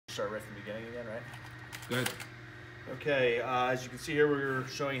Start right from the beginning again, right? Good. Okay, as you can see here, we're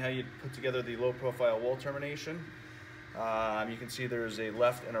showing how you put together the low profile wall termination. You can see there's a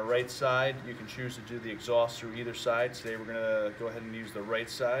left and a right side. You can choose to do the exhaust through either side. Today we're gonna go ahead and use the right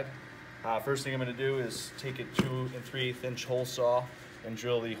side. First thing I'm gonna do is take a 2 3/8 inch hole saw and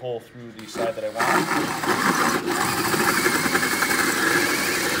drill the hole through the side that I want.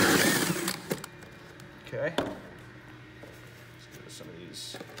 Okay. Let's go to some of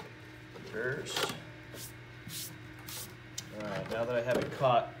these burrs. Alright, now that I have it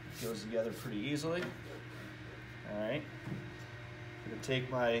cut, it goes together pretty easily. Alright, I'm going to take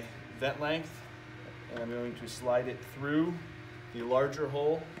my vent length and I'm going to slide it through the larger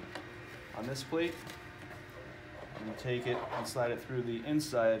hole on this plate. I'm going to take it and slide it through the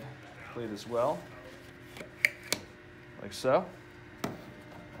inside plate as well, like so.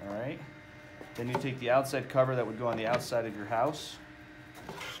 Alright, then you take the outside cover that would go on the outside of your house.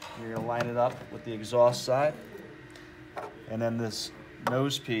 You're going to line it up with the exhaust side, and then this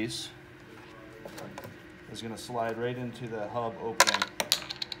nose piece is going to slide right into the hub opening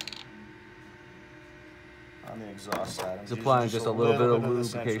on the exhaust side. It's applying just a little bit of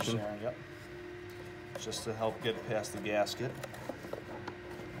lubrication. Yep. Just to help get past the gasket.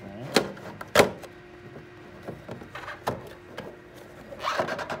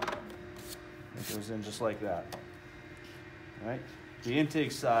 It goes in just like that. All right. The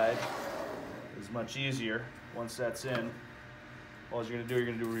intake side is much easier once that's in. All you're going to do, you're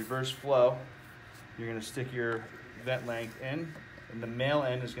going to do a reverse flow. You're going to stick your vent length in, and the male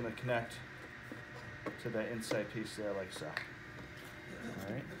end is going to connect to the inside piece there like so.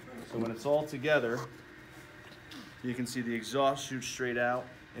 All right. So when it's all together, you can see the exhaust shoots straight out,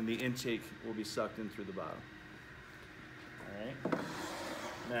 and the intake will be sucked in through the bottom. All right.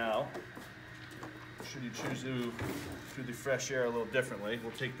 Now, should you choose to do the fresh air a little differently,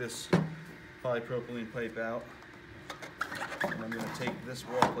 we'll take this polypropylene pipe out, and I'm going to take this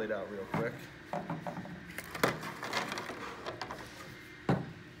wall plate out real quick. And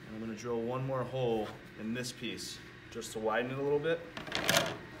I'm going to drill one more hole in this piece just to widen it a little bit.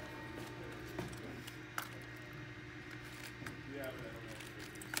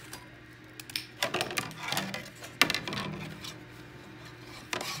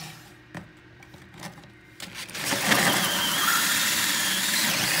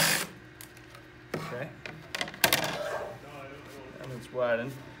 Okay. And it's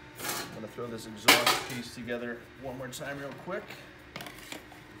widened. I'm going to throw this exhaust piece together one more time real quick.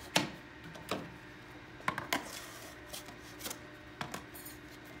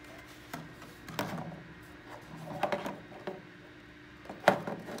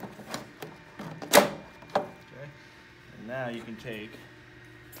 Okay. And now you can take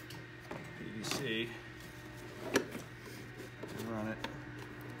PVC and run it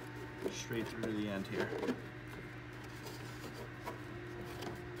straight through to the end here.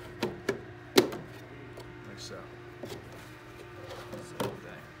 Like so.